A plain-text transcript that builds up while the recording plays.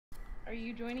Are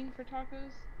you joining for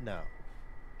tacos? No.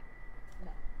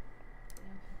 No. Yeah,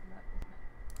 I'm talking about this man.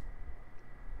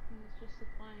 He was just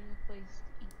supplying a place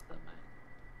to eat them at.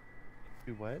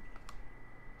 Do what?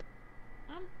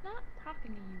 I'm not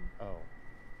talking to you. Oh.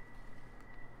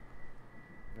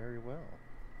 Very well.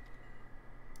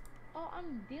 Oh,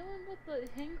 I'm dealing with the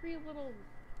hangry little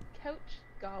couch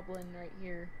goblin right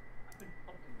here. I've been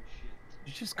fucking shit.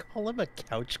 Did you just call him a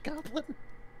couch goblin?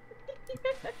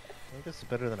 I guess it's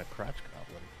better than a crotch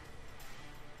goblin.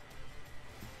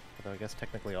 Although I guess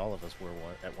technically all of us were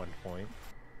one at one point.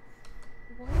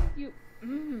 Why did you...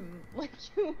 like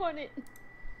you want it...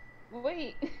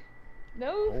 Wait.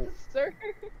 No, sir.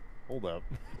 Hold up.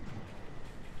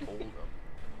 Hold up.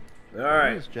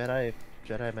 Alright. Where's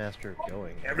Jedi Master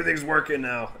going? Everything's working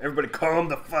now. Everybody calm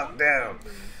the fuck down.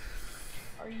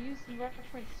 Are you using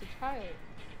reference to child?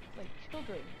 Like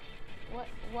children? What?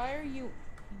 Why are you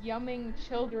yumming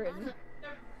children?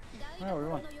 Oh, we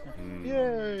won.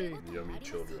 Yay! Yummy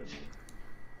children.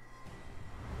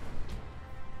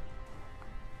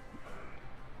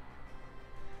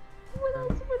 What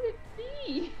else would it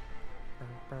be?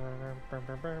 Boom,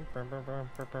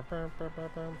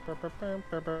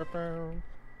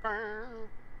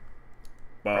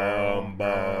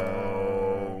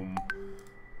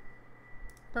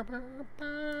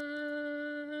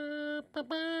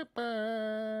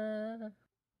 boom.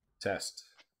 Test.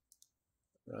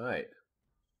 Right.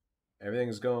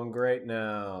 Everything's going great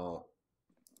now.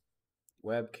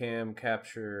 Webcam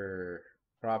capture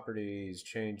properties,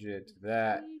 change it to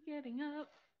that. Getting up.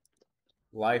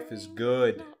 Life is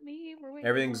good.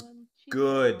 Everything's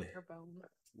good.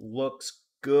 Looks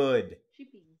good. She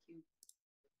being cute.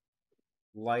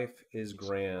 Life is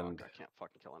grand. I can't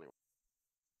fucking kill anyone.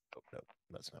 Oh, no,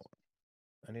 that's not what.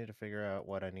 I need to figure out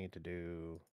what I need to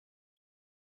do.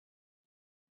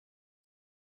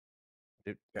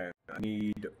 Okay, I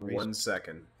need 1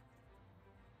 second.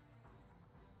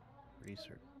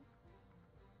 Research.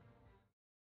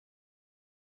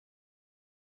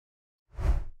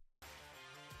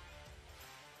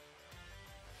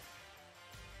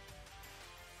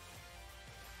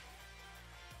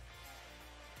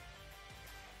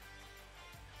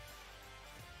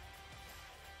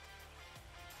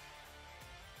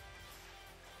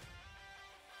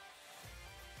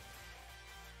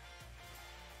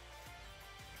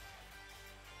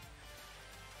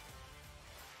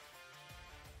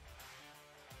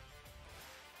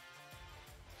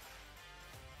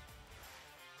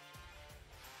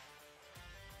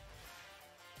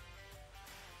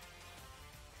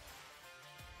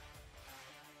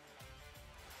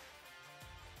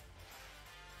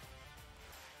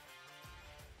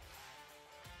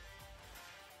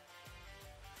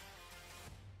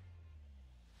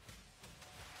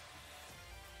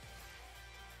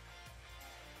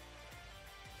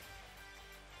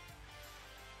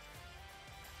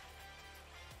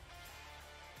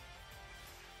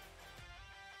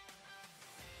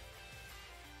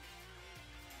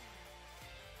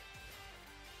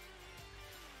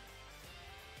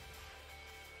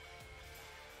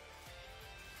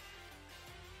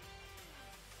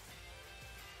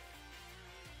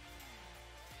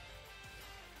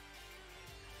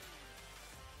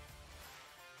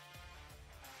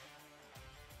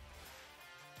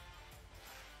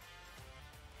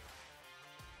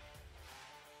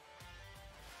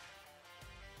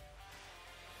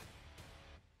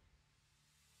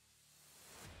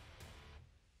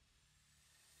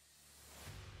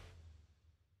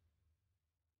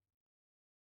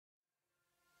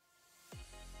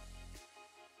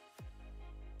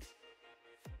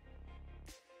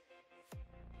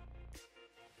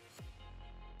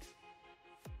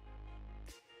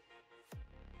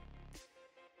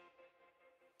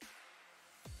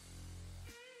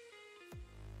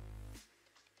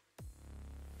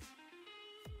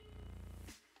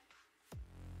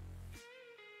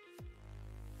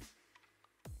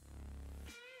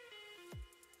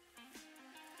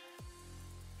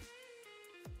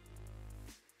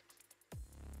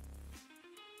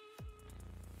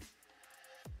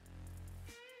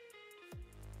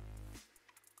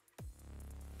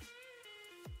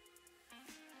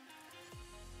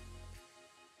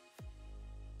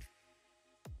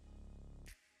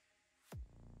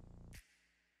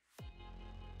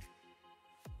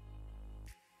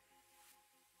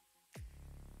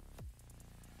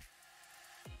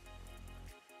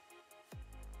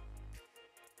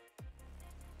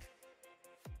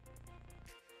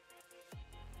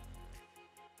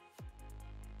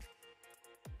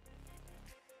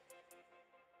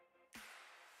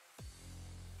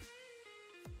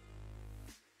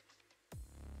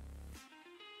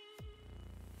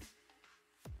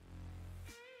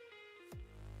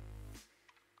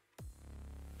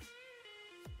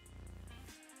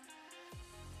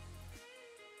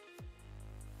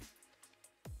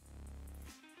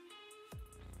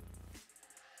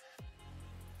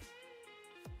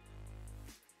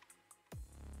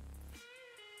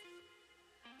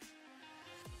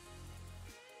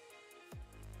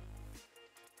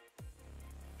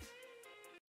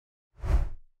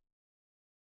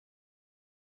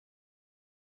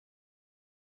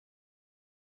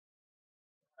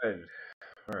 All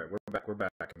right, we're back. We're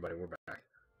back, everybody. We're back.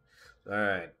 All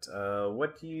right.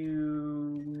 What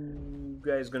you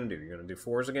guys gonna do? You're gonna do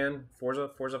fours again? Forza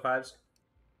fives?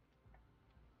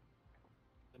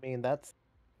 I mean, that's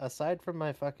aside from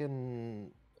my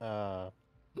fucking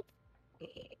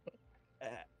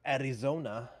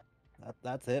Arizona.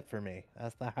 That's it for me.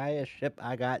 That's the highest ship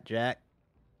I got, Jack.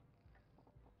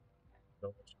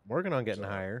 Working on getting So-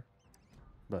 higher,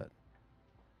 but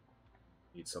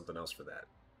Need something else for that.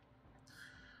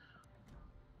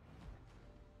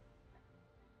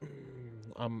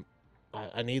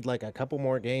 I need like a couple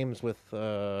more games with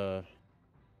my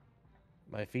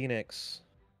Phoenix,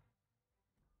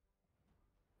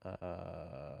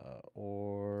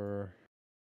 or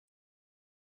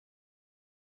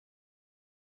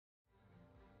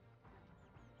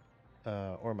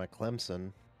my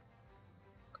Clemson.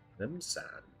 Clemson.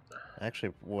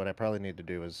 Actually, what I probably need to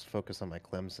do is focus on my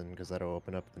Clemson because that'll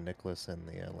open up the Nicholas and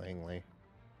the Langley.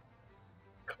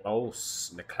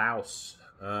 Niklaus.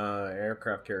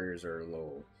 Aircraft carriers are a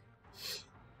little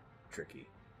tricky.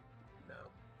 No.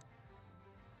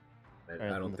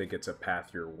 Alright, I don't then think it's a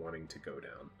path you're wanting to go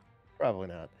down. Probably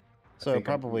not. I So think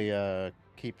I'm- probably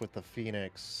keep with the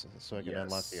Phoenix so I can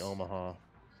unlock the Yes. Omaha,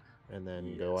 and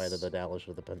then go either Yes. the Dallas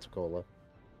or the Pensacola.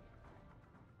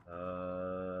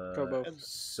 Go both.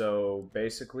 So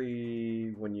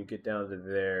basically, when you get down to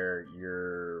there,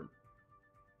 your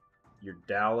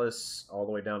Dallas all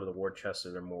the way down to the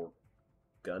Worcester, they're more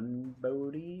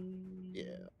gunboaty.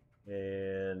 Yeah.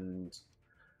 And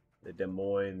the Des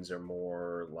Moines are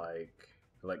more like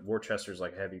Worcester's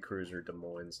like heavy cruiser, Des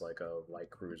Moines like a light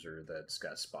cruiser that's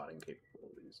got spotting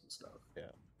capabilities and stuff.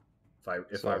 Yeah.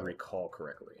 If I recall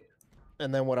correctly.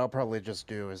 And then what I'll probably just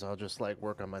do is I'll just like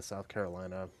work on my South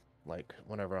Carolina, like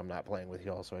whenever I'm not playing with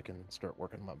y'all, so I can start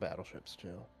working on my battleships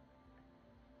too.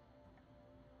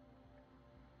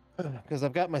 Because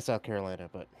I've got my South Carolina,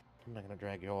 but I'm not gonna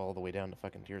drag you all the way down to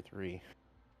fucking tier 3.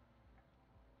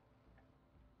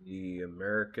 The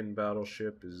American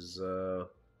battleship is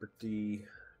pretty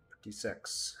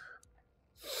sex.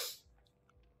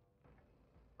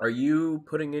 Are you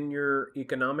putting in your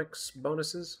economics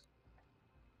bonuses?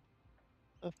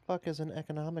 The fuck is an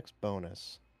economics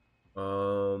bonus? Go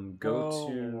Oh,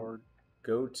 to Lord.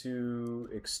 go to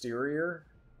exterior,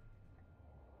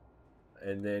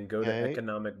 and then go to Okay.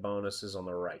 economic bonuses on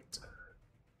the right,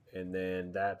 and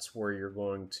then that's where you're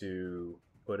going to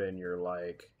put in your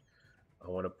like. I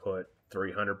want to put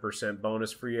 300%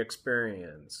 bonus free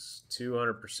experience,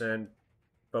 200%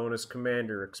 bonus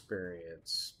commander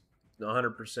experience,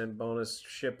 100% bonus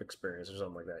ship experience, or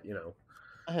something like that. You know.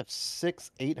 I have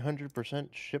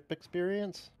 800% ship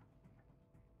experience?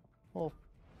 Well,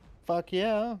 fuck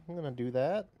yeah, I'm gonna do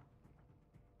that.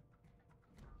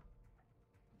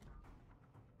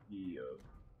 Yeah.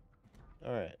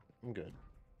 Alright, I'm good.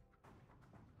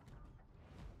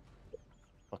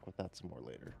 Fuck with that some more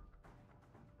later.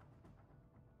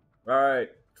 All right,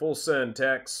 full send,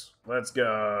 Tex. Let's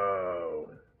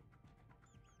go.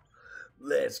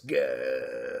 Let's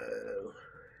go.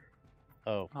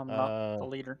 Oh, I'm not the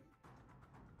leader.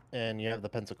 and you have the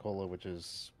Pensacola, which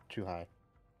is too high.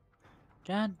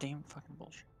 God damn fucking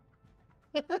bullshit.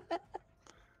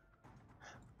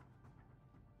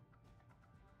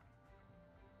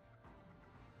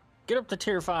 Get up to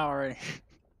tier 5 already.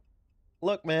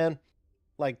 Look, man,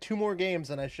 like 2 more games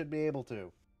and I should be able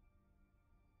to.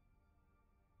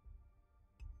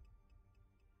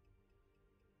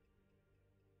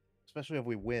 Especially if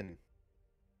we win.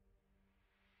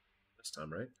 This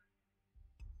time, right?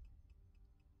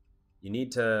 You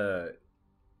need to.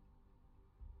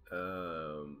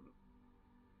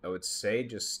 I would say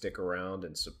just stick around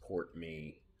and support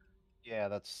me. Yeah,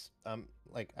 that's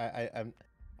like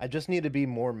I just need to be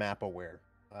more map aware.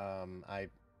 I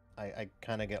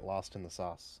kind of get lost in the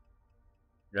sauce.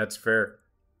 That's fair.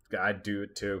 I'd do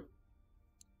it too.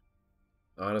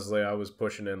 Honestly, I was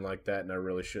pushing in like that, and I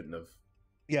really shouldn't have.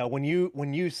 Yeah, when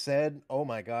you said, "Oh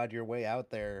my God, you're way out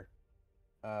there,"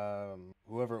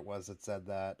 whoever it was that said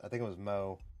that, I think it was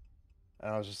Mo,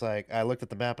 and I was just like, I looked at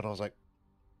the map and I was like,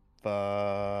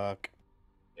 "Fuck."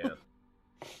 Yeah.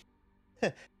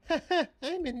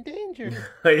 I'm in danger.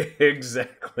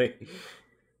 Exactly.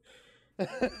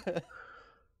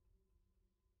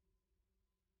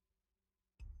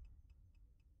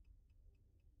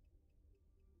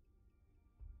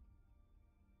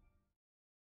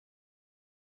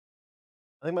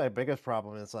 I think my biggest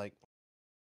problem is like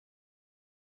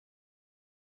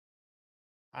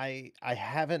I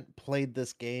haven't played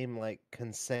this game like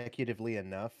consecutively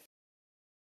enough.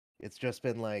 It's just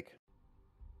been like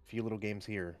a few little games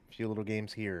here, a few little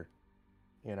games here.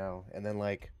 you know, and then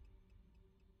like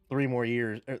 3 more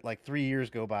years, or like 3 years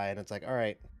go by, and it's like, all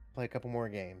right, play a couple more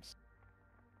games,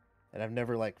 and I've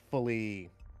never like fully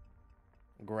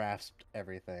grasped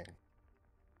everything.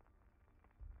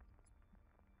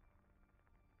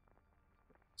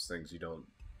 It's things you don't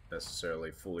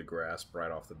necessarily fully grasp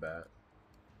right off the bat,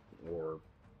 or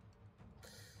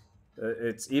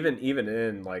it's even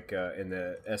in like in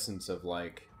the essence of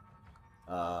like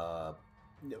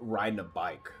riding a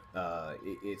bike.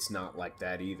 It's not like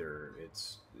that either.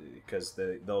 It's because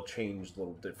they'll change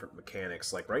little different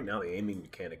mechanics. Like right now, the aiming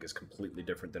mechanic is completely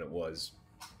different than it was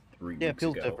 3 Yeah, it weeks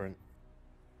feels ago. different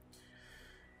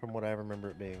from what I remember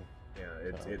it being.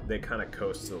 Yeah, they kind of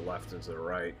coast to the left and to the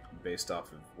right based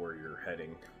off of where you're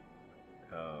heading.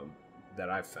 That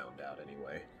I've found out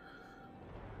anyway.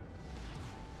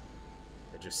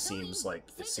 It just seems like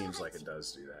it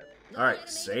does do that. All right,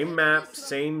 same map,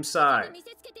 same side.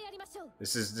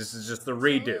 This is just the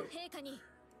redo.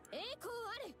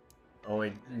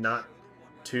 Only not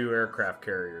 2 aircraft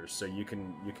carriers, so you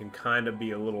can kind of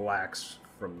be a little lax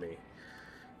from me.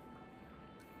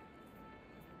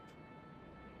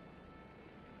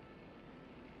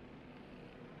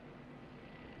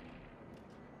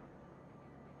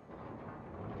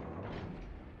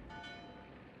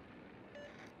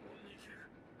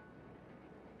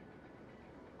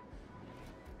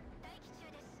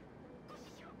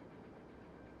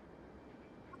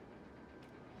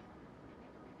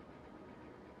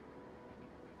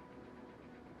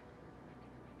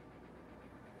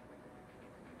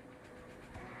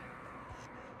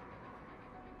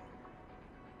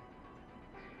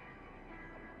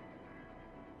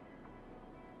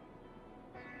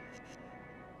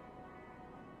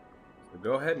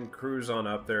 Go ahead and cruise on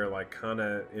up there, like kind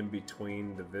of in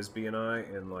between the Visby and I,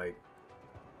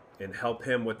 and help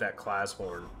him with that class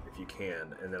horn if you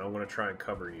can. And then I'm going to try and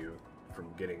cover you from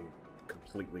getting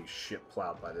completely shit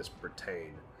plowed by this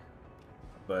Britain.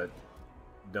 But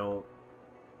don't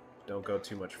go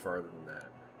too much farther than that.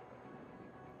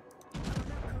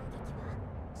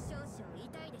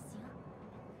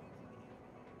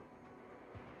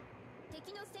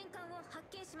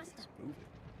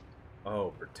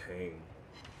 Oh, Britain.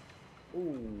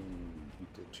 Ooh, he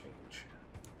did change.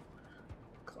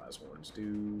 Class horns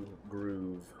do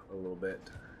groove a little bit.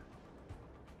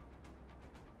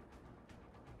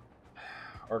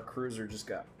 Our cruiser just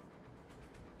got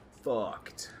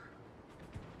fucked.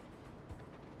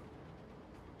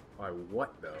 By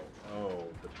what though? Oh,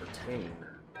 the Britain.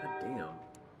 God damn.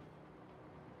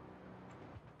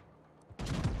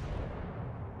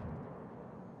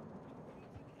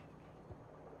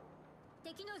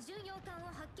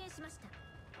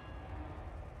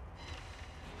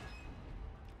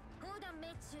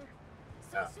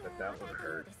 Ah, but that one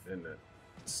hurt, didn't it?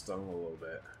 It stung a little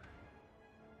bit.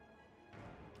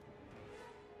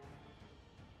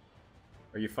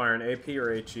 Are you firing AP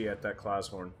or HE at that class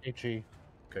horn? HE.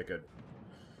 Okay, good.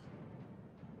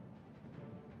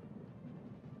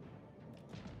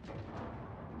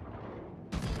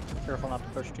 Careful not to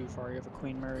push too far. You have a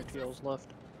Queen Mary Teals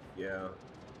left. Yeah.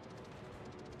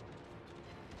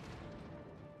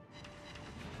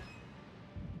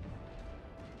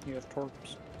 You have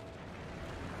torps.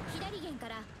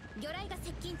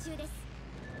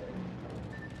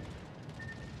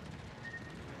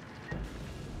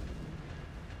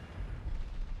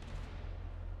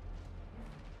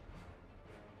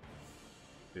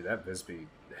 Dude, that Visby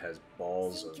has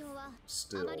balls of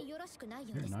steel. Better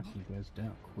knock you guys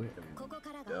down quick.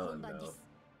 Done, though.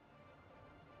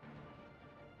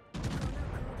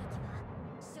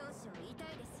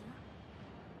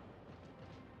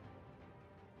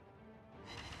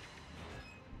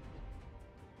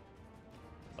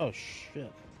 Oh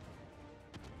shit!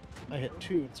 I hit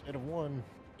 2 instead of 1.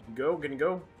 Go, can you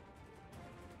go?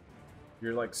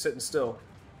 You're like sitting still.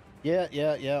 Yeah.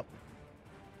 If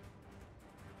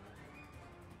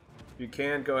you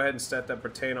can, go ahead and set that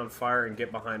Britain on fire and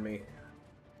get behind me.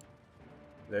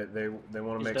 They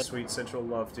want to make dead. sweet sensual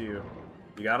love to you.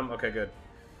 You got him? Okay, good.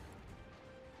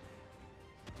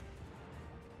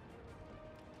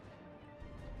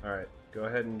 Alright, go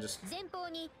ahead and just...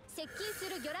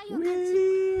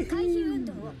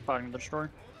 Fighting the destroyer.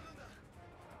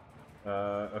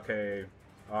 Okay.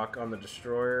 Ock on the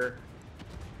destroyer.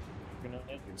 You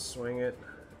can swing it.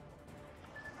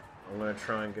 I'm gonna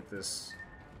try and get this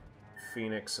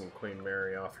Phoenix and Queen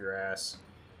Mary off your ass.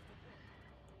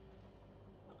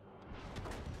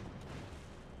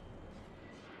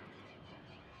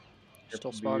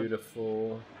 Still spotted.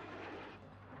 Beautiful.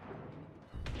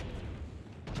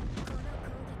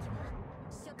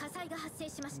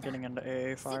 I'm getting into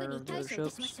AA fire of the other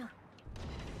ships.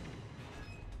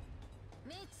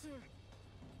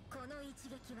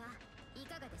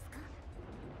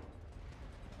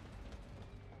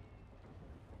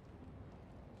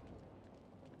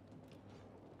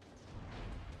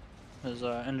 His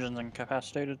engine's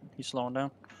incapacitated. He's slowing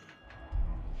down.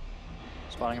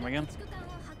 Spotting him again.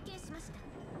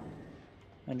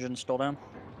 Engine's still down.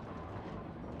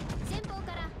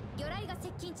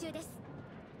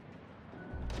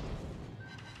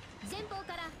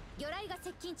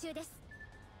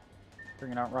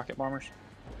 Bringing out rocket bombers.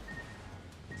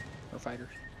 Or fighters.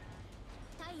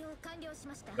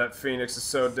 That Phoenix is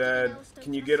so dead.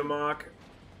 Can you get him, Mock?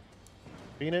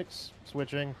 Phoenix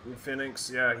switching.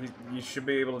 Phoenix, yeah, you should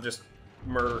be able to just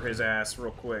murder his ass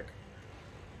real quick.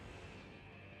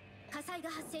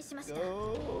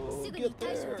 Go get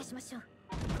there.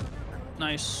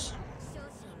 Nice.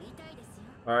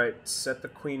 Alright, set the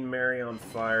Queen Mary on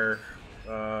fire.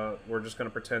 We're just gonna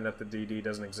pretend that the DD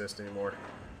doesn't exist anymore.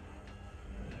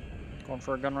 Going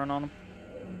for a gun run on him.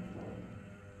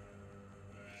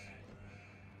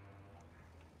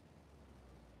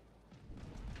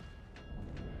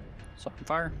 Sucking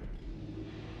fire.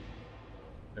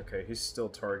 Okay, he's still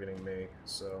targeting me,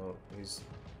 so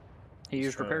He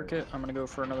used trying. repair kit. I'm gonna go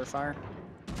for another fire.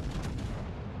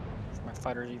 If my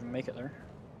fighters even make it there.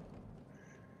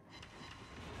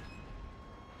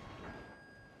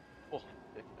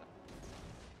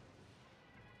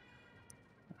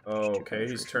 Oh, okay,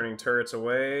 he's turning turrets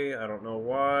away. I don't know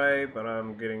why, but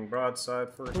I'm getting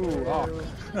broadside for Ooh, Hawk.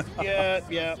 Yeah.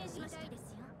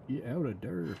 Get out of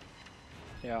there.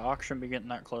 Yeah, Hawk shouldn't be getting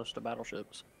that close to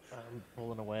battleships. I'm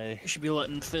pulling away. You should be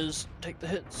letting Fizz take the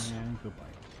hits. And goodbye.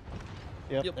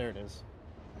 Yep, there it is.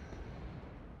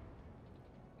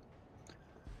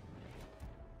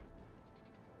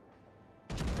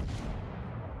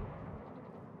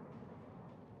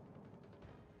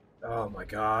 Oh my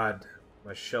god.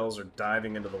 My shells are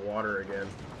diving into the water again.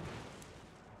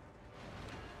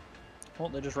 Well,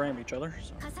 they just rammed each other,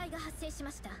 so.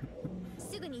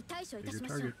 Bigger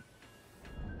target.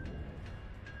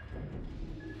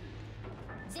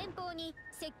 前方に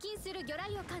接近する魚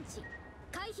雷を感知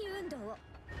回避運動を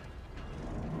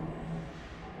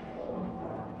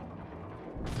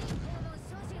前方の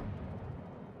照準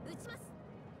撃ちます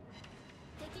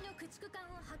敵の駆逐艦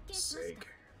を発見しました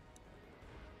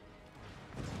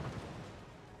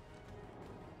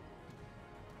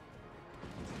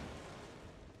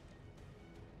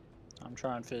I'm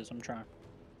trying, Fizz, I'm trying.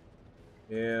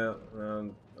 Yeah,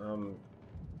 I'm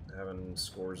having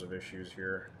scores of issues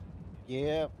here.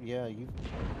 Yeah, you.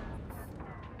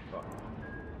 Fuck.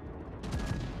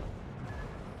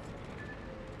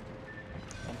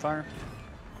 On fire.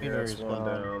 Yeah, that's There's one one.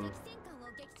 down. 敵戦艦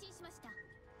を撃沈しました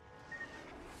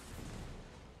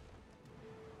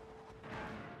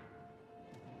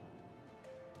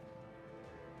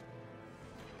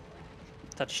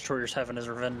That destroyer's having his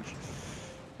revenge.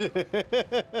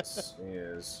 Yes, he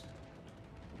is.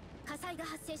 火災が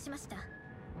発生しました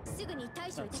すぐに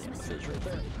対処いたし That's ます Fizz right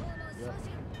there. 前方の照準撃ちます申し訳ございませ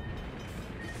ん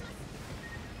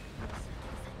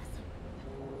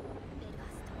ベルガー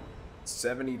スト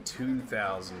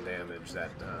 72,000 damage that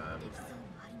で time. きそうも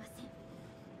ありません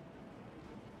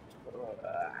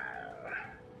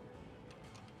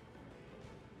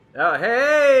Oh,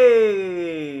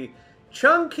 hey!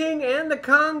 Chungking and the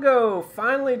Congo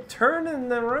finally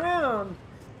turning around.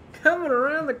 Coming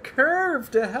around the curve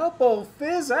to help old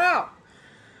Fizz out.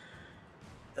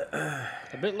 A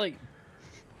bit late.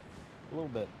 A little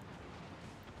bit.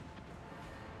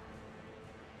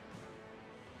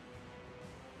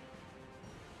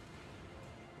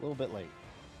 A little bit late.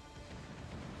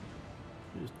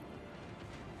 Just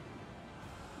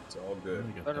It's all good.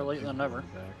 really got Better that late than big never. one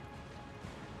back.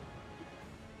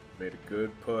 Made a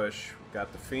good push. We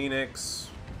got the Phoenix.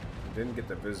 Didn't get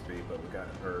the Visby, but we got,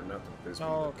 or not the Visby,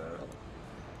 Oh, but okay.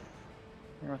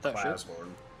 the You want that shit? class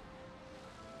horn.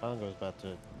 Congo's about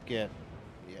to get.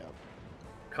 Yeah.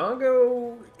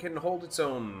 Congo can hold its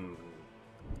own,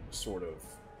 sort of.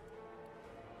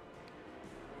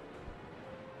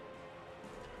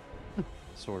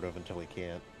 Sort of until he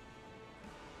can't.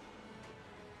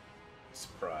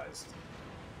 Surprised.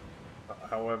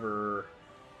 However,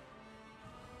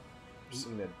 I've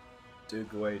seen a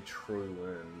Dugway true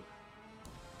win.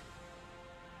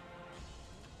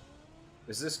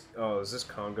 Is this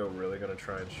Congo really gonna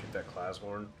try and shoot that class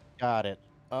horn? Got it.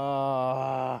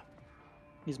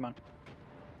 He's mine.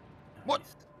 What?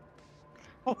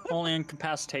 Only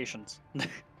incapacitations.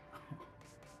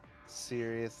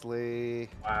 Seriously.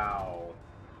 Wow.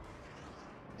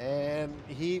 And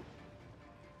he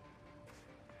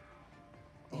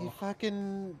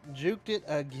fucking juked it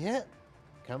again.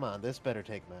 Come on, this better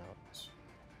take him out.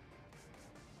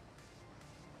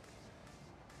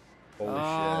 Holy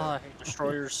I shit. hate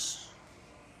destroyers.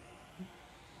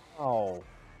 Oh,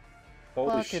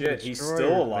 Holy fucking shit, he's destroyers,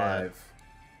 still man. alive.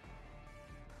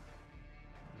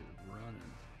 They're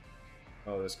running.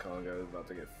 Oh, this Congo is about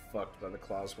to get fucked by the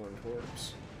Clawshorn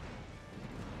Torps.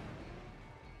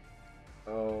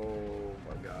 Oh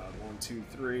my god. 1, 2,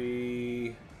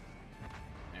 3.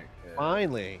 Yeah.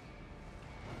 Finally.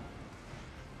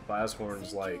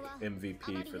 Clawshorn's like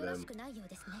MVP for them.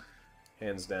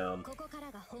 Hands down.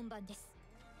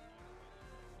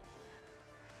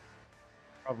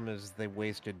 Problem is they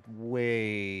wasted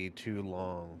way too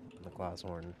long on the class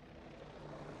horn.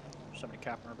 There's somebody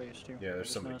capping our base too. Yeah, I there's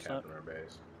just somebody noticed capping our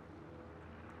base.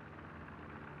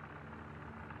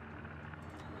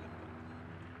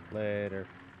 Later.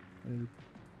 Later.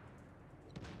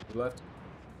 Who left? that.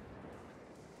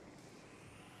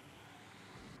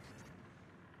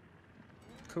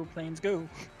 Cool planes go.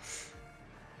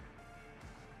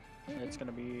 It's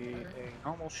gonna be a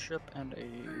normal ship and a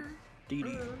DD.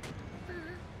 I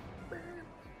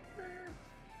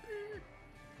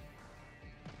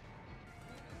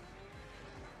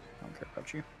don't care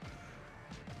about you.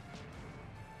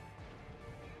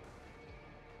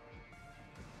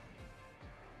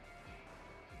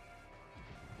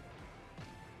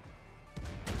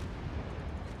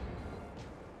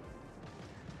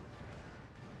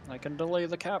 I can delay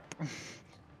the cap.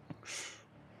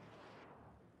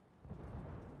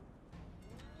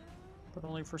 But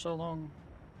only for so long.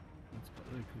 That's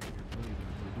probably because your buddies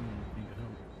aren't really doing anything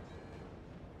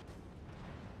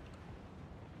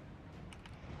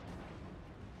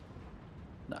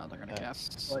to help. No, they're gonna cap.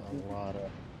 That's a lot of.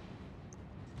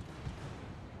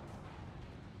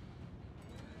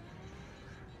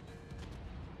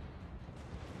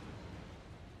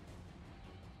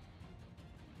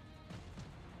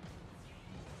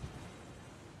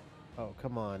 Oh,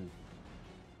 come on.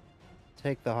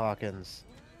 Take the Hawkins.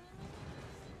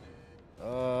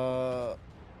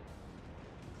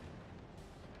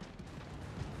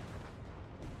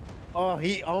 Oh,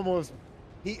 he almost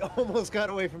got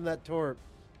away from that torp.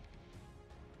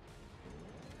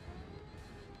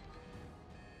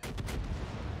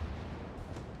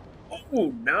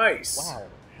 Oh, nice! Wow,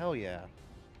 hell yeah.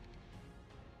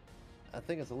 I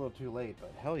think it's a little too late,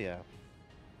 but hell yeah.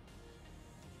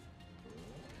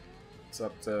 It's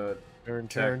up to Turn,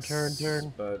 Tex,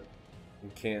 turn. but he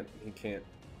can't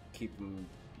keep him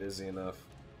busy enough.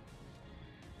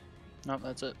 Nope,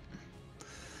 that's it.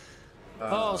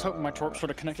 Oh, I was hoping my torps would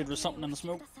have connected with something in the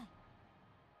smoke.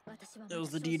 It was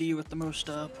the DD with the most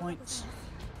points.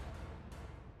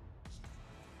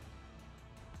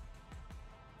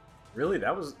 Really,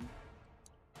 that was.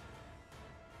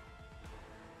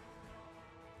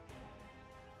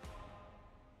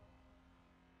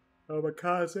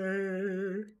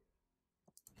 Kamikaze!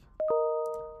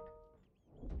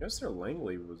 I guess their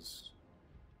Langley was.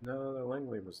 No, their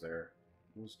Langley was there.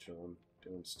 He was chilling,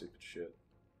 doing stupid shit.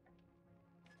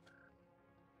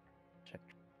 Check.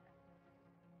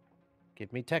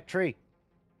 Give me tech tree.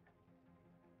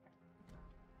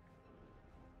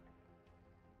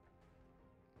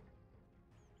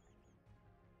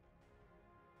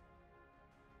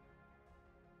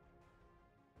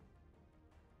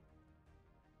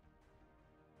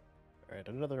 Alright,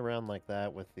 another round like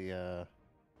that with the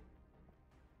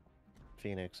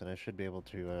Phoenix, and I should be able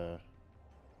to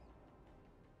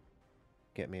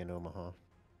get me an Omaha.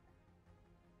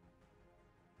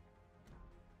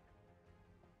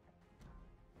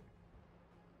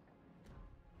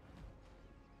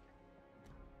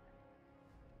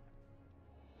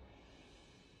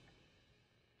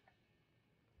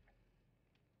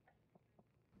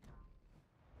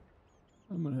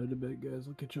 I'm gonna head to bed, guys.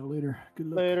 I'll catch y'all later. Good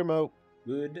luck. Later, Mo.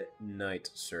 Good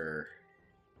night, sir.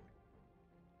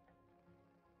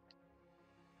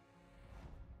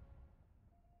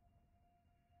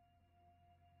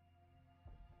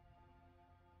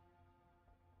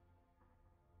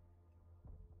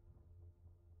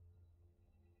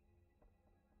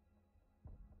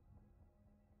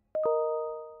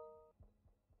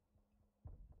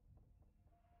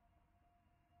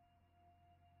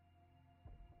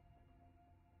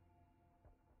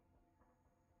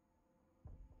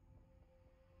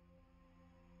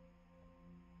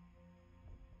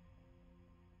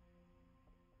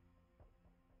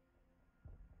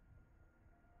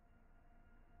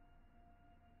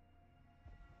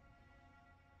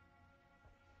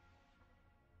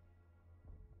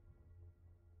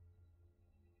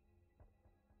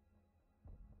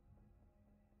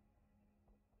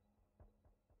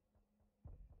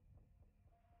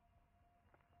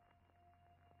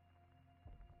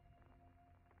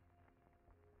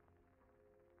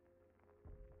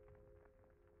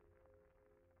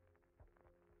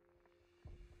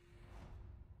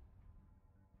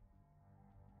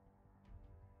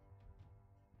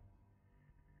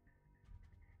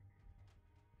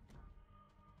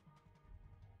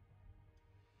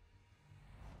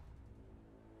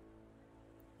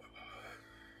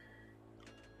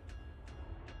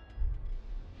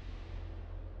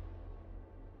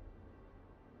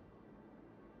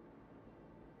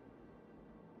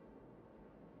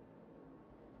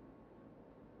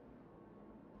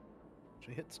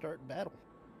 She hit start battle.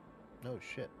 No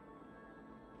shit.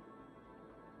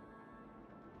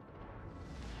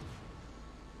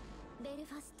 ベル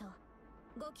ファスト、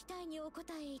ご期待にお応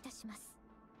えいたします。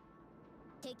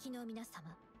敵の皆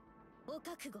様、お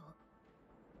覚悟を。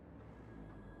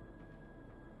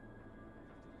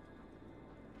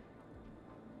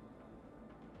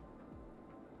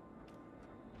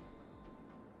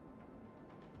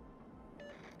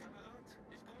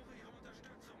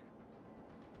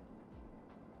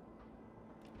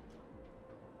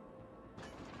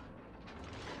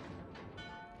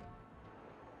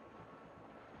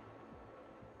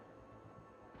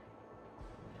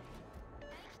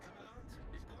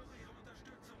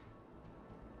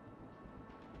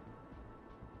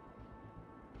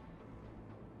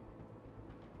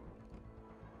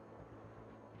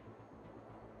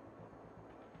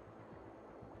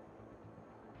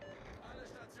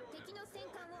敵の戦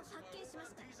艦を発見しま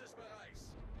した。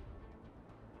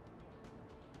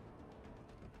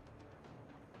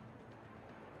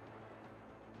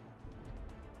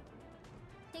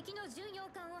敵の巡洋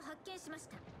艦を発見しまし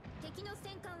た。敵の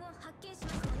戦艦を発見しま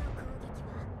した。この攻撃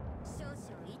は少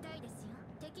々痛いですよ。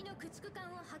敵の駆逐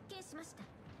艦を発見しました。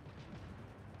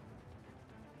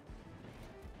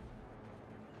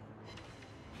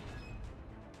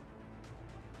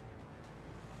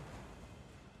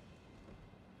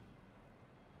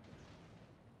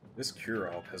This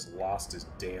Kurok has lost his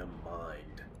damn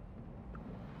mind.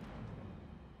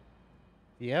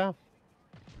 Yeah.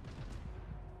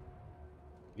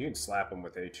 You can slap him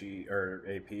with HE or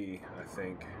AP, I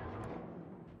think.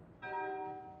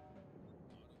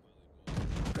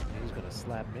 He's gonna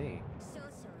slap me.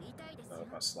 Oh,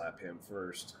 if I slap him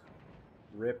first.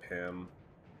 Rip him.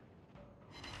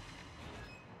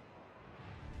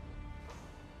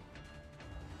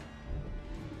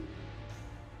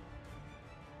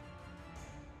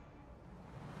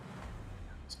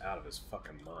 He's out of his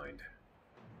fucking mind.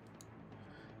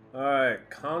 Alright,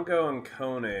 Congo and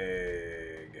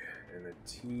Koenig in the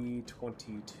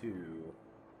T-22.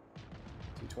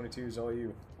 T-22 is all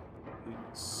you.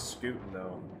 He's scooting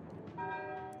though.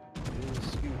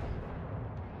 He's scooting.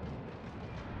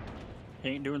 He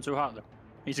ain't doing so hot though.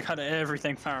 He's got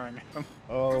everything firing at him.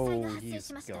 Oh, he's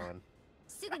gone.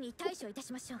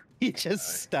 He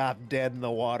just stopped dead in the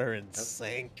water and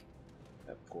sank.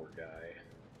 That poor guy.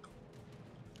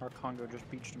 Our Congo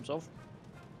just beached himself.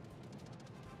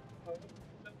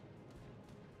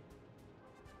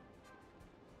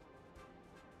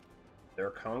 Their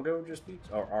Congo just beat?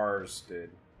 Or ours did.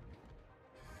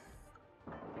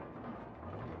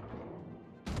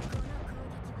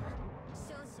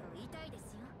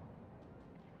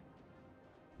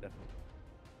 Definitely.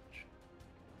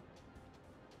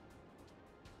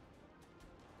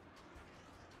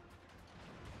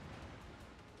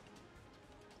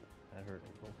 That hurt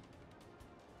people.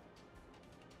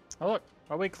 Oh look,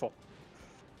 a wakeful.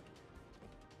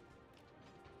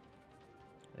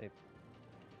 Hey.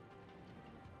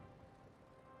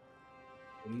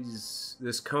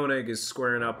 This Koenig is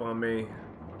squaring up on me.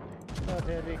 Oh,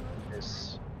 Daddy.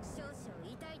 Is...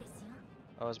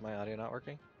 Oh, is my audio not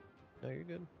working? No, you're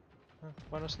good.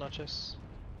 Buenos noches.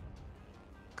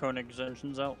 Koenig's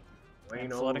engine's out.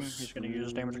 And flooding. He's going to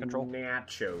use damage control.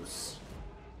 Nachos.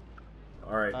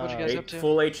 Alright, What you guys up to?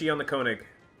 Full HE on the Koenig.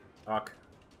 Hawk.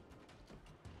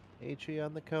 HE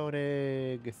on the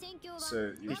Koenig.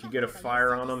 So if you get a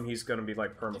fire on him, he's gonna be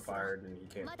like perma-fired and he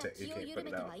can't put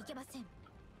it out.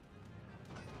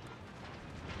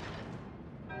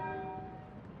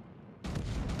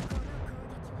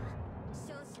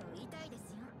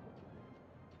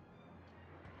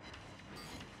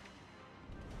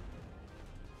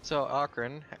 So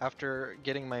Akron, after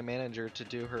getting my manager to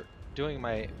doing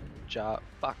my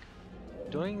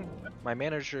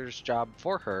manager's job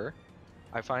for her,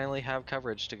 I finally have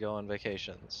coverage to go on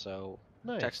vacation. So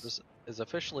Nice. Texas is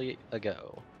officially a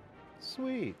go.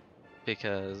 Sweet.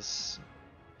 Because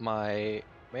my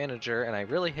manager, and I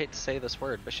really hate to say this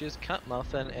word, but she's a cunt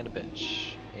muffin and a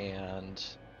bitch, and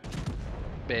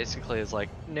basically is like,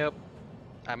 nope,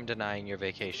 I'm denying your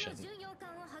vacation.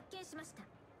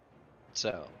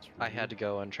 So I had to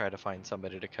go and try to find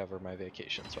somebody to cover my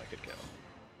vacation so I could go.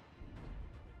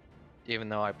 Even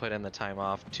though I put in the time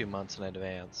off 2 months in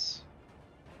advance.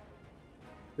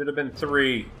 Should have been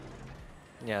 3.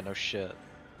 Yeah, no shit.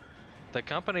 The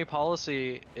company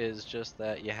policy is just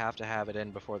that you have to have it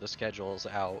in before the schedule's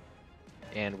out.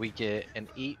 And we get an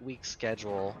 8-week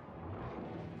schedule,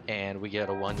 and we get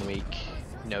a 1-week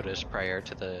notice prior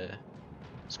to the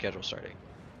schedule starting.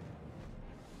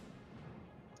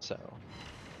 So,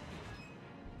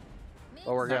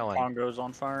 but we're going. Congo's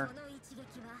on fire.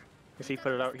 If he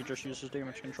put it out, he just uses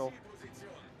damage control.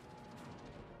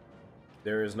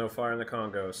 There is no fire in the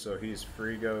Congo, so he's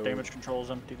free. Go. Damage control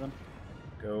is empty then.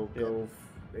 Go.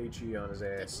 HE on his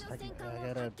ass. I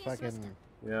gotta fucking.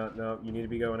 Yeah, no, you need to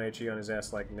be going HE on his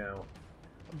ass like now.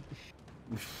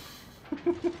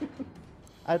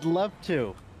 I'd love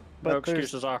to, but No there's,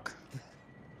 excuses, Ock.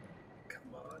 Come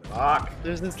on, Ock.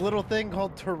 there's this little thing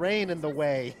called terrain in the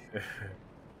way.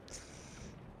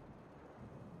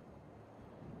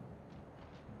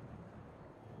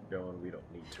 Going, we don't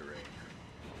need terrain.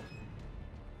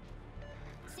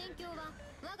 戦況は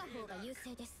我が方が優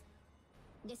勢です。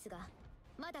ですが、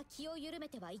まだ気を緩め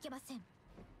てはいけません。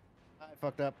 I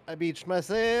fucked up. I beached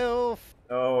myself.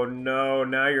 Oh no,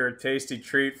 now you're a tasty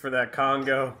treat for that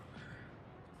Congo.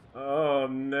 Oh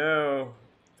no.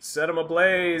 Set him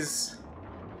ablaze.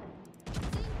 全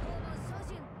方門照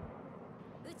準。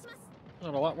撃ちます。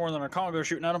 Not a lot more than a Congo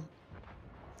shooting at him.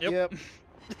 Yep.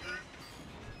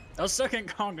 A second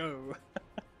Congo.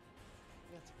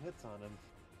 Got some hits on him.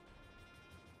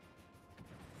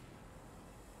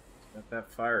 Got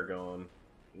that fire going.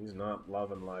 He's not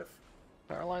loving life.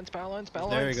 Power lines, power lines, power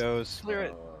lines. There he goes. Clear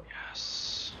it. Uh,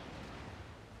 Yes.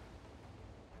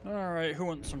 Alright, who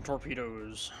wants some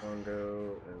torpedoes?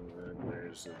 Congo, and then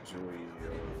there's a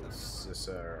Julio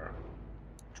Cesar.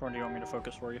 Which one do you want me to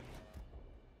focus for you?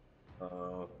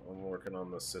 I'm working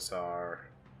on the Cesar.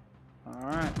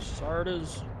 Alright, start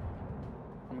is.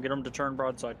 I'm gonna get him to turn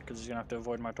broadside because he's gonna have to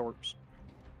avoid my torps.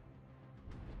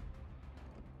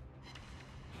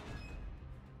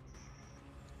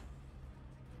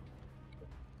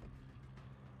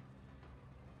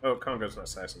 Oh, Congo's not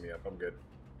sizing me up. I'm good.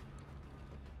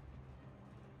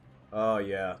 Oh,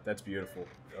 yeah. That's beautiful.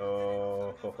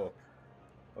 Oh,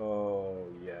 oh,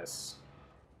 yes.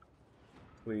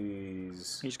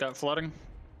 Please. He's got flooding.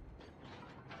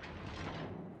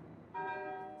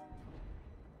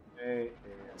 Okay,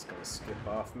 it's gonna skip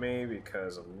off me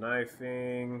because I'm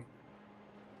knifing.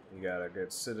 You got a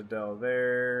good citadel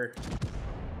there.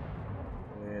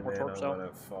 And More then I'm torps out.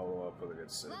 gonna follow up with a good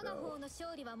我が citadel. 方の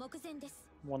勝利は目前です。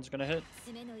 One's gonna hit.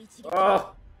 爪の一撃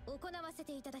Oh! 行わせ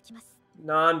ていただきます。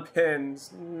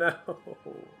 Non-pins! No!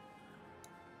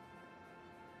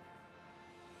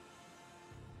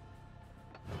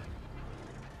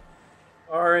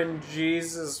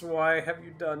 RNGesus, why have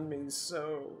you done me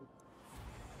so?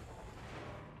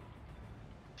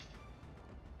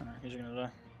 Alright, he's gonna die.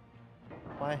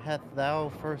 Why hast thou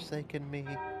forsaken me?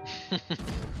 全方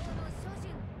門照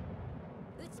準。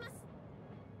撃ちます。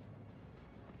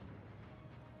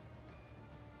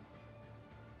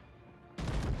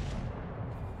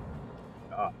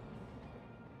 Ah.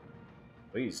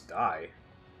 Please die.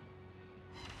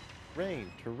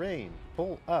 Terrain,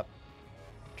 pull up.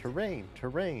 Terrain,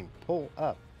 pull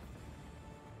up.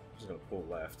 I'm just gonna pull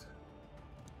left.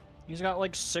 He's got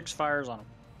like 6 fires on him.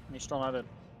 And he's still not dead.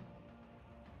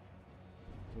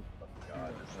 Oh God,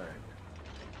 alright.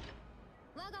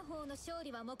 我が方の勝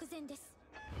利は目前です。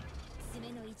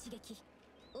爪の一撃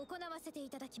行わせてい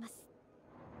ただきます。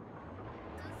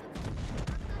観測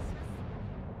発艦しま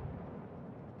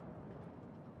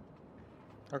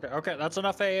す。 Okay, okay, that's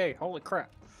enough AA. Holy crap.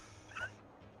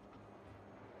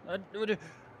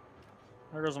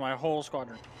 There goes my whole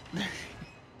squadron.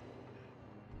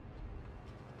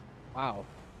 Wow.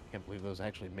 Can't believe those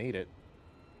actually made it.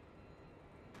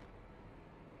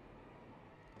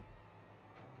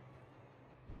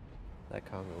 That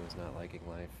Congo was not liking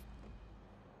life.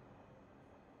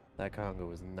 That Congo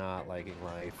was not liking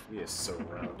life. He is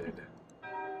surrounded.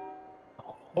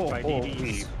 By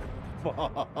DDs.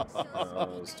 Oh,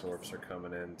 those torps are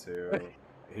coming in too.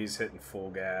 He's hitting full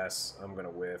gas. I'm gonna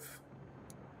whiff.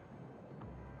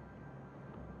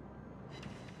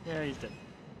 Yeah, he's dead.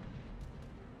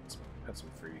 Got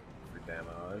some free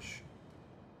damage.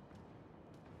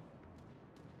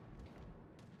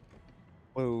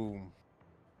 Boom.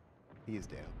 He's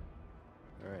down.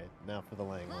 Alright, now for the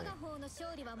Langley. 我が方の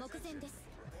勝利は目前です。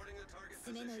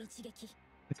爪の一撃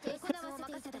行わせ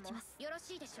ていただきます。よろ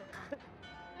しいでしょうか。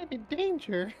 I'm in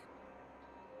danger.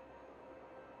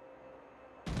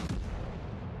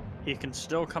 He can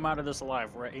still come out of this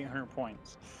alive. We're at 800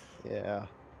 points. Yeah.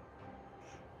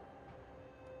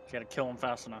 You gotta kill him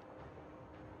fast enough.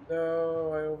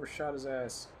 No, I overshot his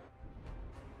ass.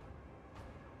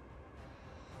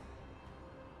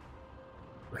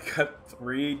 We got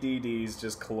 3 DDs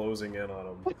just closing in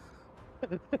on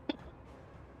him.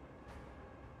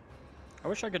 I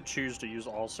wish I could choose to use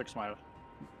all 6 of my,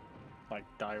 like,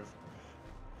 dive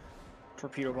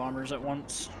torpedo bombers at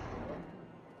once.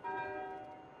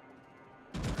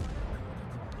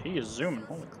 He is zooming.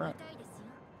 Holy crap.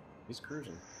 He's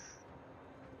cruising.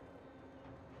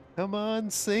 Come on,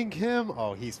 sink him.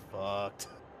 Oh, he's fucked.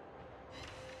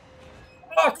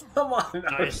 Oh, come on.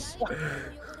 Nice. ダイヤモンドの汚れより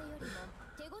も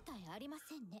手応えありま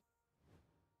せんね。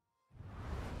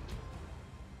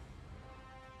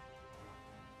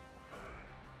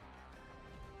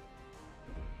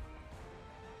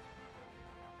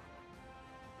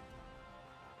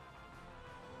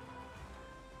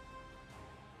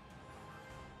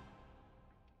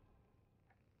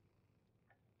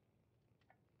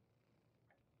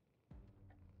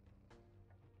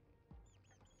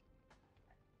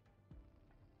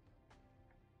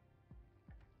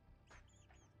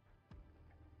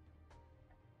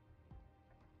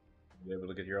 You able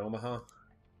to get your Omaha?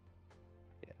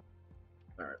 Yeah.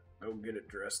 Alright, go get it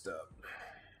dressed up.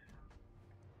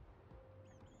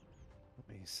 Let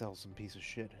me sell some piece of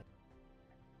shit.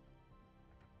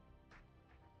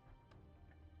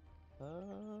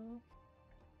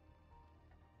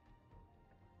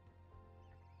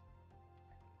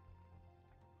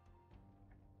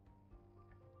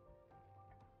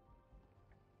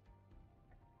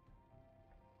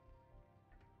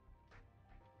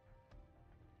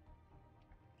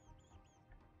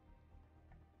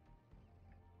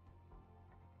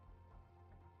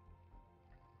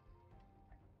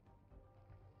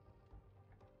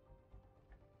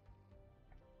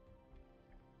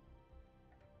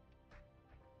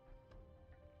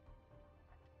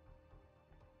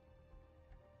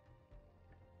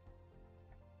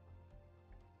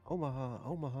 Omaha,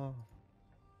 Omaha.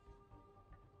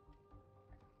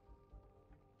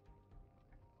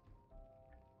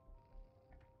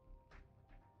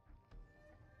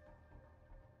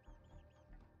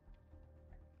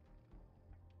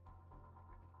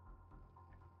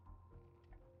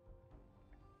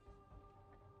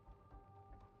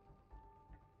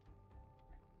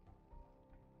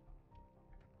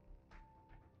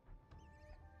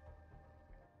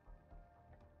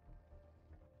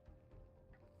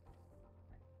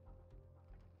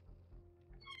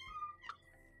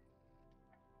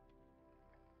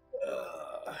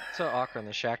 So Akron,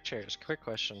 the shack chairs. Quick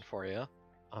question for you.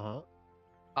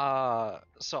 Uh-huh.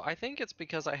 So I think it's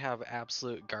because I have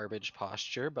absolute garbage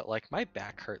posture, but like my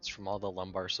back hurts from all the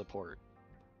lumbar support.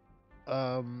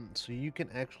 So you can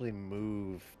actually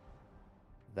move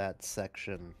that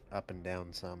section up and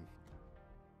down some.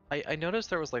 I noticed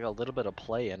there was like a little bit of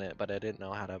play in it, but I didn't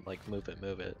know how to like move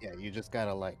it. Yeah, you just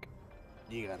gotta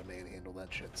you gotta manhandle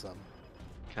that shit some.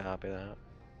 Copy that.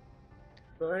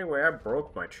 So anyway, I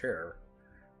broke my chair.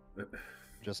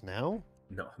 Just now?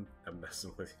 No, I'm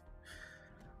messing with you.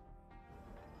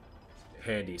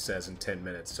 Handy says in 10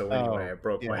 minutes. So anyway, Oh, I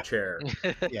broke my yeah. chair.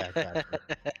 Yeah, gotcha.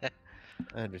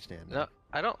 I understand now. No,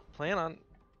 I don't plan on.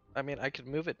 I mean, I could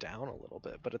move it down a little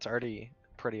bit, but it's already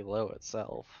pretty low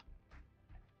itself.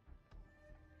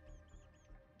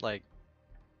 Like,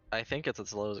 I think it's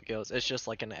as low as it goes. It's just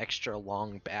like an extra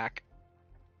long back.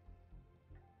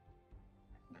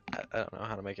 I don't know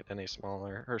how to make it any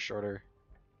smaller or shorter.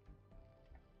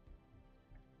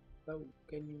 So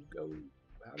can you go?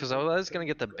 Because I was gonna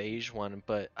get the beige one,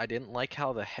 but I didn't like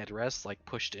how the headrest like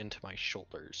pushed into my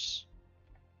shoulders.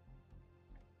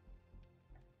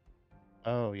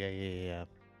 Oh, yeah.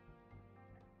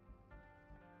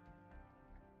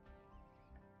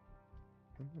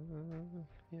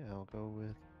 Yeah, I'll go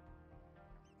with...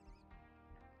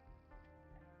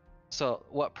 So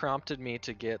what prompted me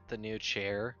to get the new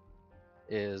chair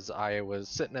is I was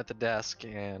sitting at the desk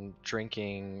and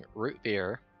drinking root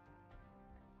beer,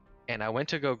 and I went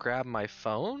to go grab my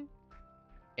phone,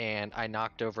 and I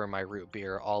knocked over my root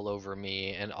beer all over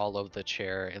me and all over the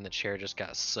chair, and the chair just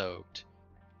got soaked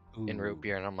in root Ooh.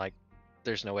 beer, and I'm like,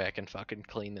 there's no way I can fucking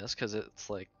clean this because it's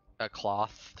like a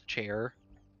cloth chair.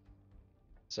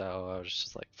 So I was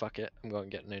just like, fuck it, I'm going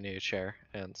to get a new chair,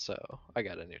 and so I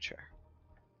got a new chair.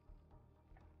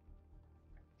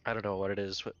 I don't know what it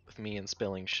is with me and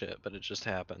spilling shit, but it just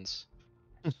happens.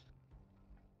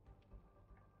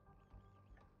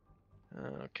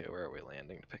 Okay, where are we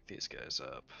landing to pick these guys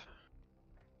up?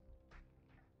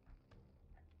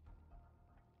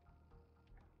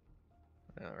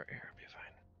 Right here, I'll be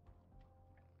fine.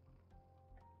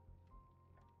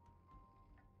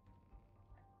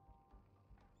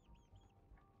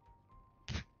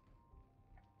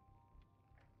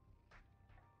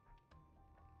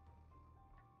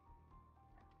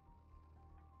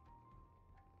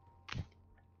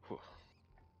 Whew.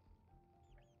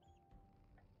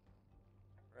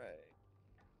 Right.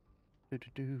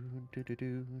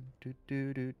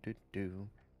 Do.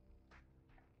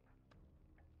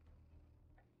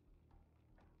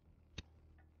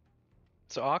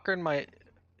 So Akron might,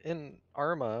 in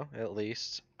Arma, at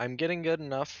least, I'm getting good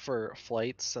enough for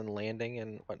flights and landing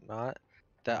and whatnot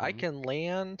that I Mhm. can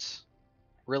land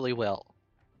really well.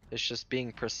 It's just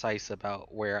being precise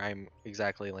about where I'm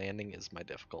exactly landing is my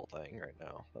difficult thing right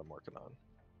now that I'm working on.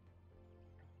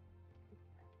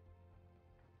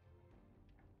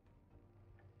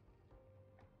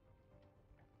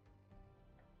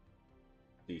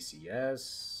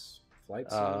 DCS, flight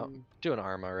sim. Doing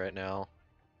Arma right now.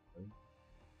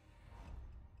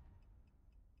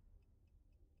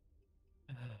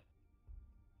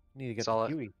 Need to get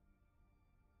Solid. the Huey.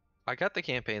 I got the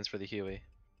campaigns for the Huey.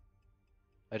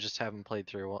 I just haven't played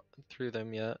through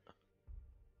them yet.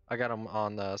 I got them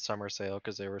on the summer sale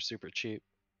because they were super cheap.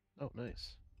 Oh,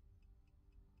 nice.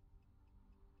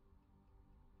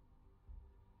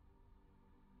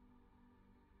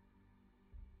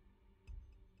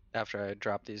 After I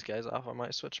drop these guys off, I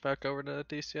might switch back over to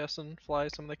DCS and fly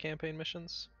some of the campaign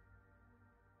missions.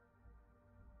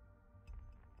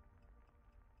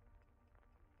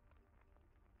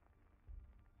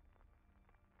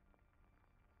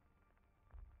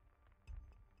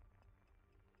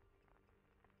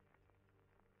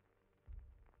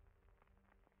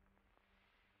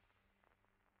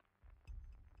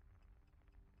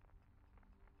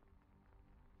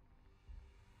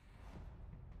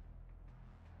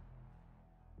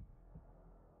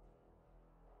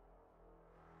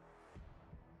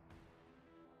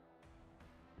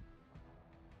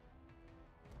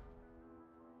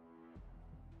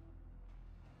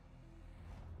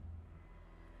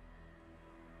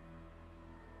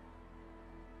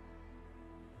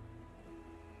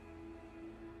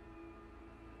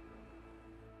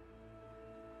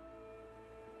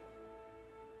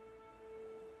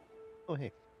 Oh,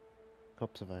 hey.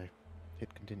 Helps if I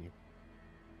hit continue.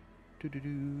 Do do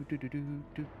do do do do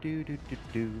do do do do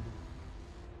do.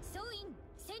 総員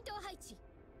戦闘配置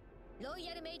ロイ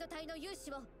ヤルメイド隊の勇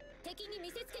姿を敵に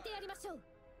見せつけてやりましょう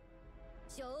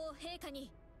女王陛下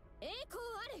に栄光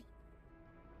あれ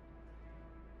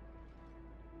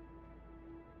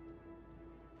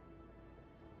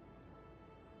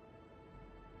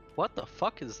What the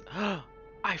fuck is...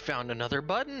 I found another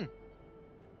button!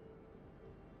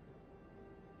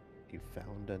 You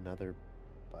found another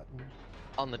button?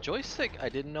 On the joystick I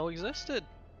didn't know existed.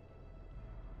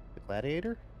 The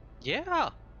gladiator? Yeah!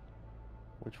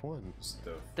 Which one? It's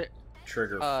the There-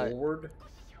 trigger forward.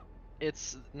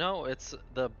 It's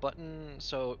the button,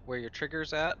 so where your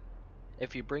trigger's at,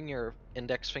 if you bring your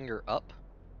index finger up.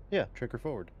 Yeah, trigger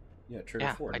forward. Yeah, trigger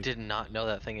Yeah, forward. I did not know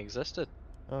that thing existed.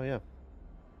 Oh yeah.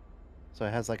 So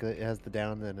it has like it has the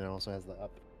down, and it also has the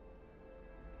up.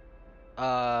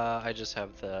 I just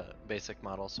have the basic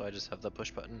model, so I just have the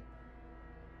push button.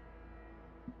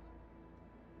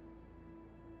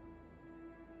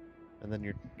 And then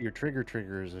your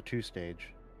trigger is a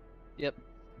 2-stage. Yep.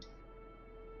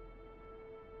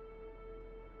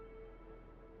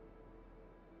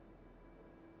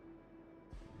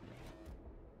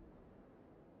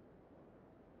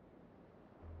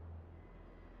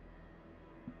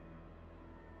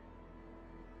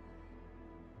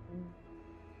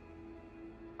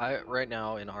 Right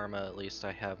now in Arma at least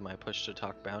I have my push to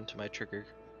talk bound to my trigger.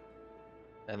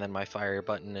 And then my fire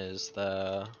button is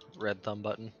the red thumb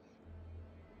button.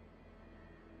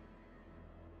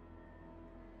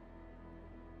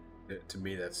 To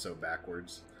me, that's so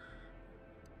backwards.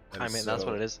 That I is mean, that's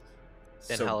what it is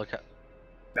in so helicopter.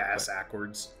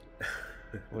 backwards.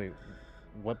 Wait,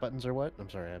 what buttons are what? I'm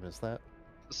sorry, I missed that.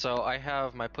 So I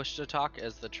have my push to talk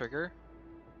as the trigger.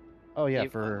 Oh yeah,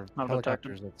 Yep. for Not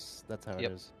helicopters, that's how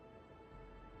Yep. it is.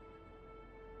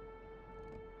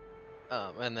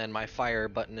 And then my fire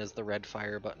button is the red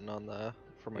fire button on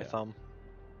for my Yeah. thumb.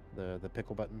 The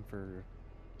pickle button for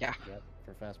Yeah.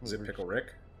 for fast Is movers. it Pickle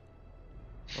Rick?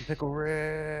 I'm Pickle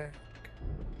Rick.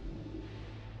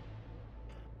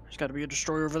 There's got to be a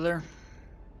destroyer over there.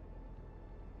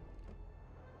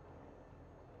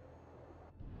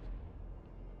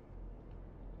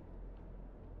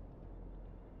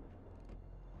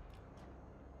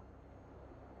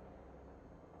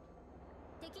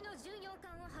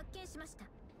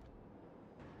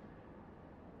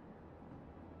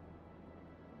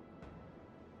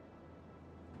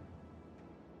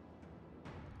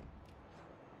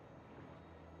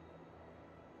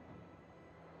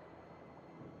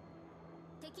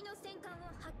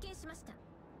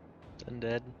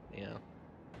 Undead, yeah.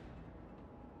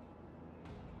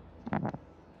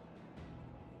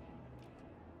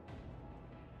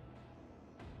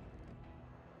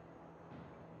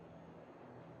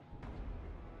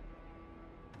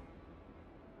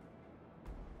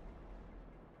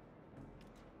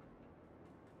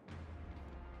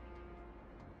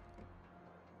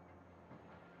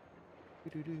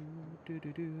 And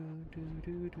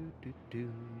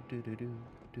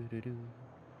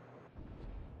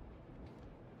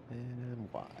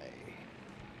why?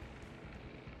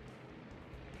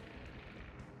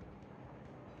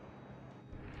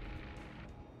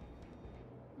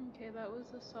 Okay, that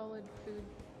was a solid food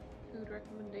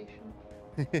recommendation.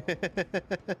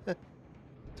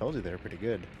 Told you they were pretty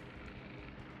good.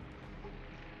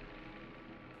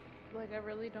 Like, I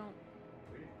really don't.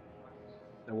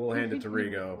 And we'll hand it to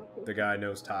Rigo. The guy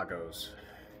knows tacos.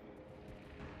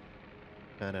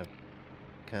 Kind of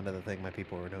the thing my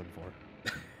people were known for.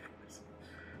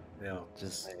 Yeah,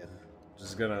 Just saying.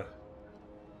 just gonna.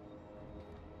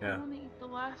 I Yeah. want to eat the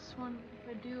last one. If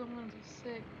I do, I'm gonna be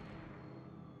sick.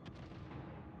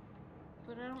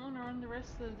 But I don't want to run the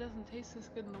rest of it. It doesn't taste this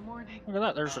good in the morning. Look at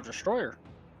that, there's a destroyer.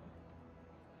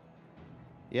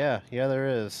 Yeah, there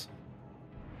is.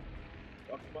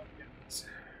 Fuck 'em up, guys.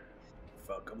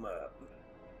 Fuck 'em up.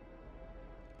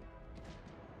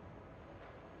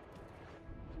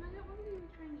 What are you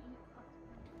trying to eat?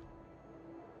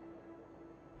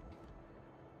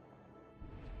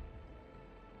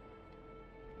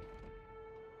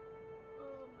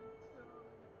 Oh my god.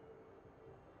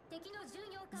 敵の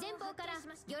巡洋艦前方から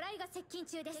魚雷が接近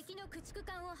中です。敵の駆逐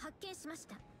艦を発見しまし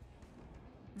た。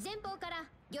前方から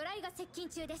魚雷が接近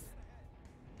中です。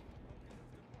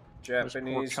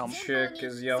 Japanese chick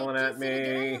is yelling at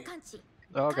me.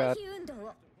 Oh god.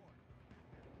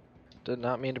 Did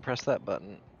not mean to press that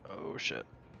button. Oh shit.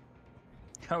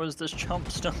 How is this chump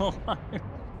still alive?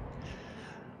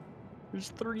 There's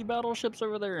 3 battleships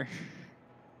over there.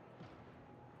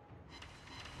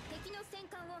 敵の戦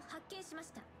艦を発見しま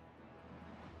した。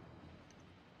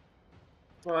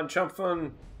 Come on, Chump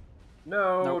Fun.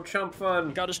 No, Nope. Chump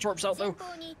Fun. Got his torps out though. 前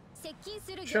方に接近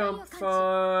する魚雷 Chump を感知。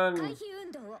 Fun. 回避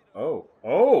運動を。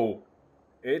 Oh,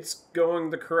 it's going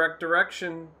the correct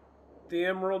direction. The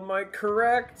Emerald might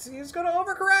correct. He's gonna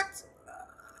overcorrect.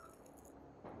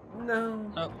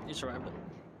 No. Oh, he survived it.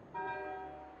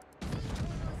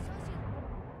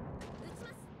 撃ちま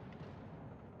す。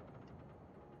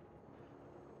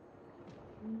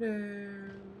 No.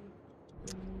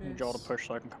 Need y'all to push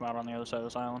so I can come out on the other side of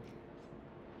this island.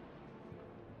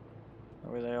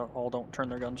 That way they all don't turn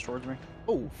their guns towards me.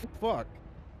 Oh, fuck.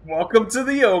 Welcome to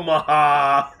the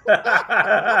Omaha.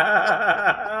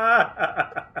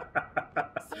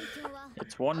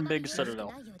 It's one big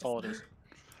citadel. That's all it is.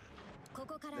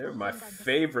 They're my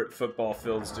favorite football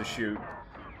fields to shoot.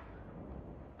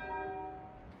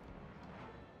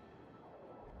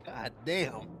 God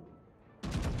damn.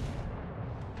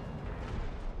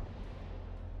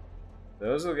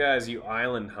 Those are the guys you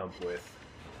island hump with.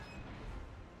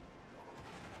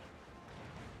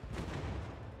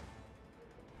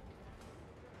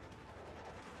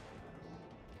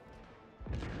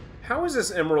 How is this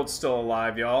Emerald still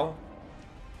alive, y'all?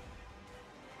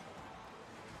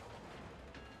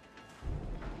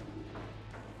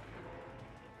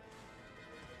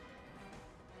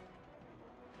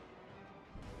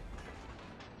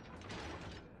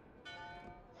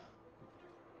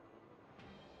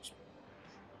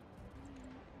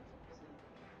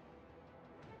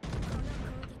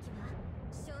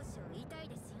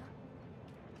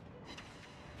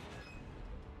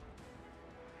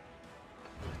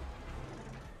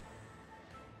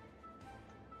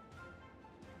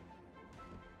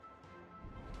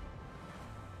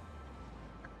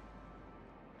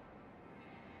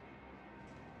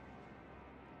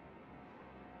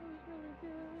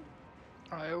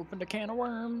 I opened a can of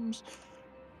worms.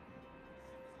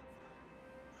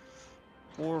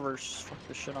 Warverse, fuck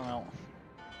this shit out.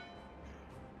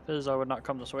 Fizz, I would not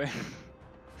come this way.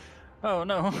 Oh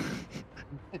no.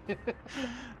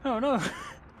 Oh no.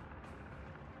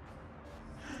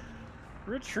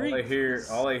 Retreat.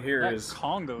 All I hear That is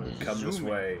Congo is come this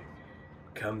zooming. way.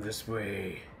 Come this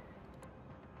way.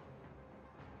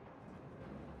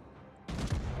 Oh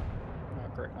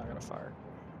great, I gotta fire.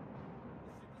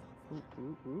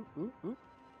 Ooh.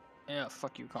 Yeah,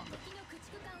 fuck you, Congo. 敵の駆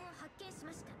逐艦を発見し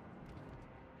まし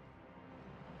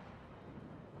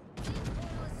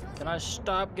た。 Can I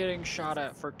stop getting shot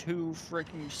at for 2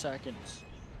 freaking seconds?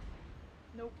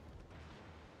 Nope.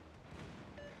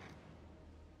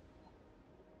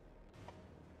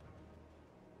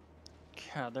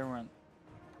 God, there went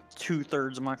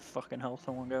 2/3 of my fucking health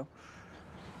in one go.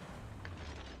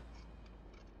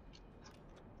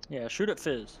 Yeah, shoot at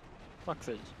Fizz. Fuck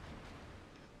Fizz.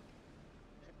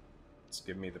 Let's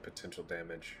give me the potential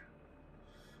damage.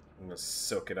 I'm gonna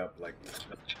soak it up like.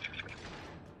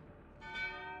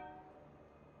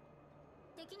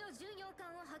 敵の巡洋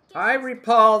艦を発見しました。 Hi,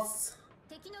 Repulse!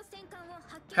 敵の戦艦を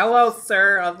発 Hello,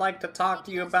 sir. I'd like to talk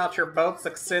to you about your boat's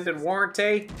extended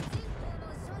warranty.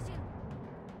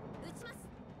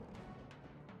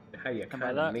 How you And by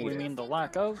kind that, of need we it. mean the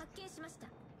lack of.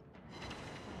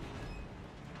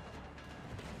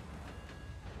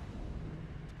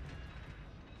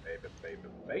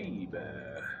 Baby.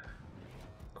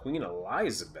 Queen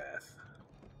Elizabeth.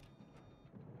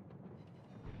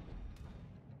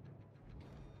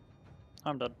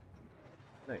 I'm dead.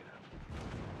 No, you're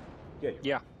not.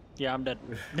 Yeah, Yeah, I'm dead.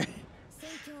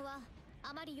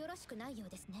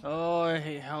 Oh, I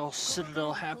hate how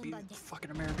Citadel happy fucking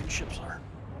American ships are.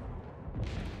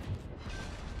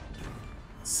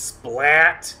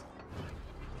 Splat.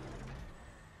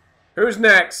 Who's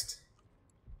next?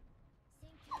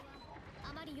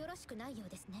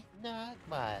 Not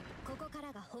much. I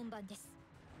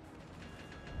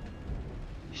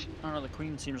don't know, the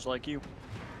Queen seems like you.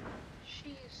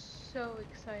 She is so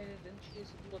excited and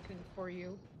she's looking for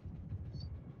you.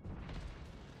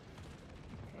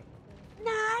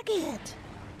 Nugget.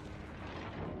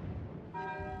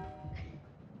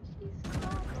 She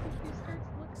stops and she starts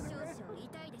looking around.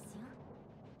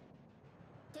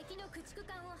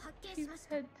 She's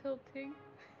head tilting.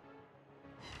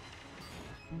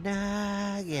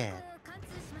 Nugget.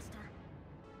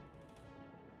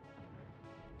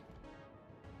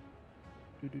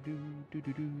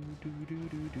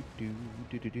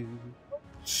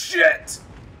 Shit!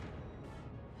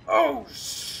 Oh,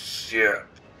 shit!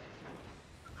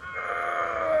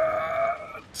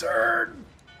 Turn!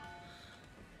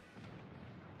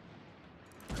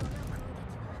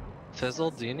 Fizzle,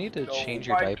 do you need to change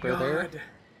Oh your my diaper there? God.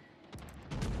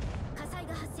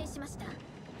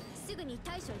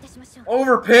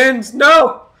 Overpins!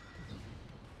 No!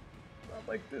 Not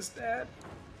like this, Dad.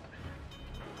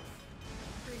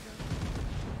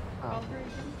 Call her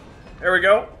again. There we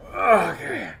go.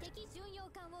 Okay.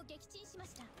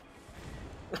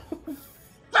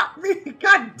 Fuck me!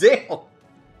 God damn!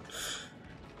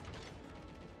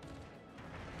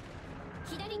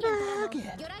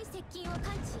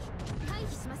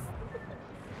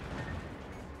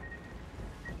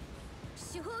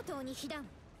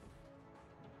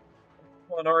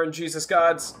 Come on, RNGesus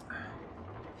gods.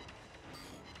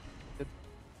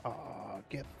 Aw,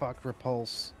 get fucked,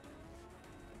 Repulse.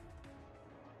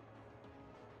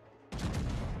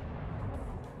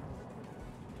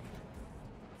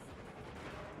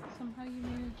 Somehow you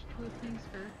managed to appease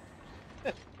her.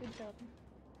 Good job.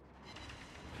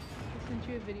 I sent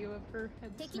you a video of her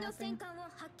head snapping.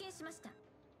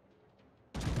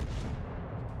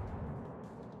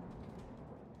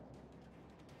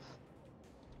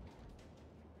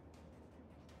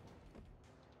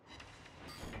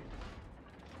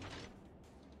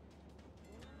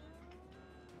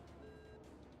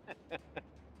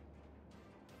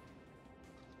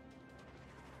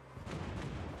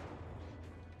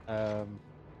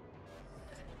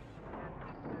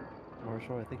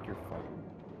 Marshall, I think you're fine.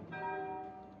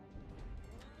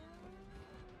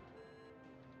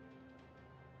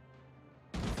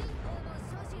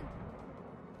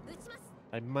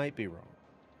 I might be wrong,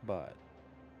 but...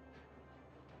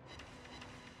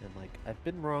 And, like, I've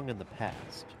been wrong in the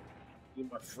past.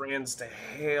 Need my friends to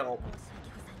help.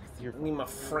 You're... Need my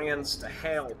friends to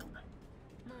help.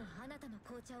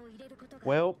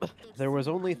 Well, there was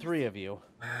only 3 of you.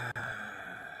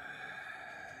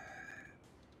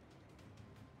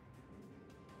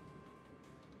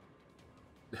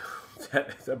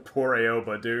 that poor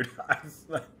Aoba, dude.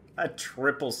 I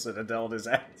triple Citadel'd his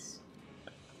ass.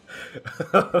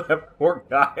 That poor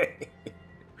guy.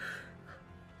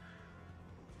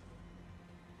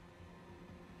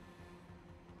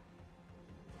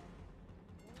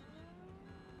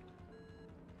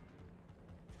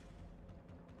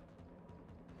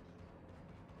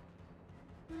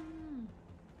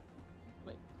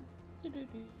 Wait.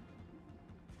 Do-do-do.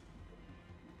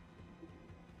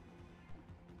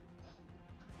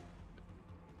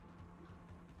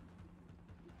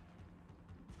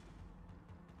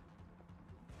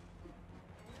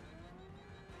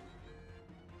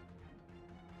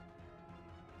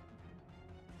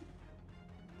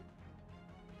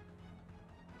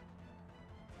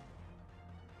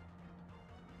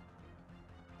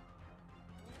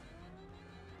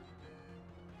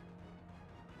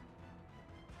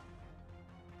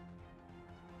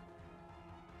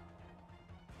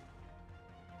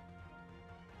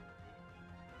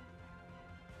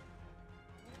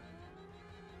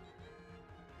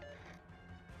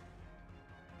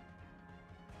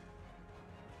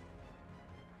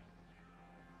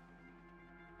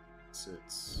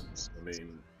 I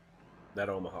mean, that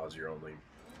Omaha's your only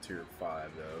tier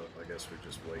 5, though. I guess we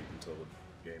just wait until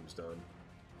game's done.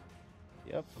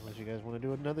 Yep, unless you guys want to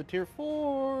do another tier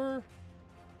 4.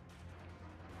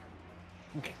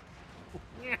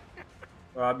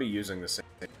 Well, I'll be using the same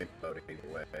boat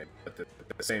either way, but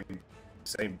the same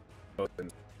boat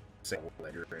and same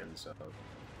ledger in, so.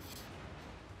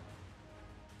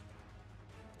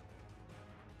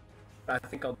 I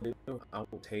think I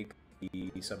will take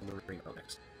the submarine out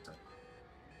next time.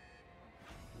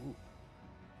 Ooh.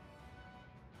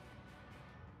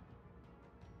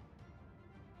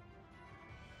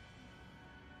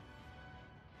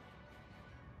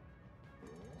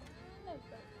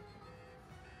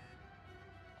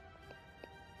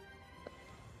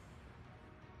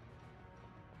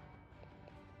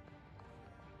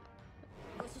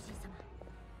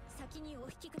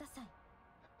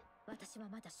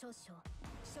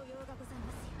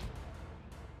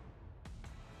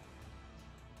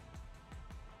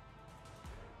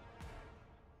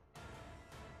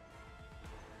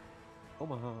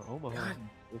 Omaha, Omaha. God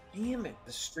damn it,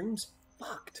 the stream's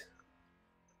fucked.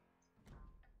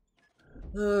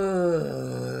 I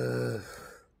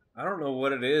don't know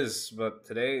what it is, but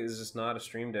today is just not a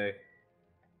stream day.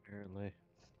 Apparently.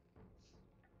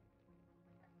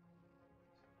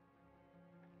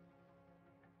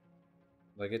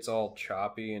 Like, it's all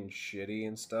choppy and shitty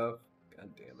and stuff. God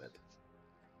damn it.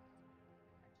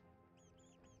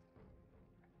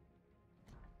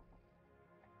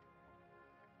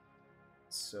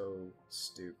 So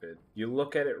stupid. You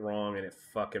look at it wrong and it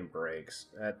fucking breaks.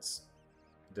 That's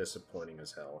disappointing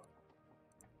as hell.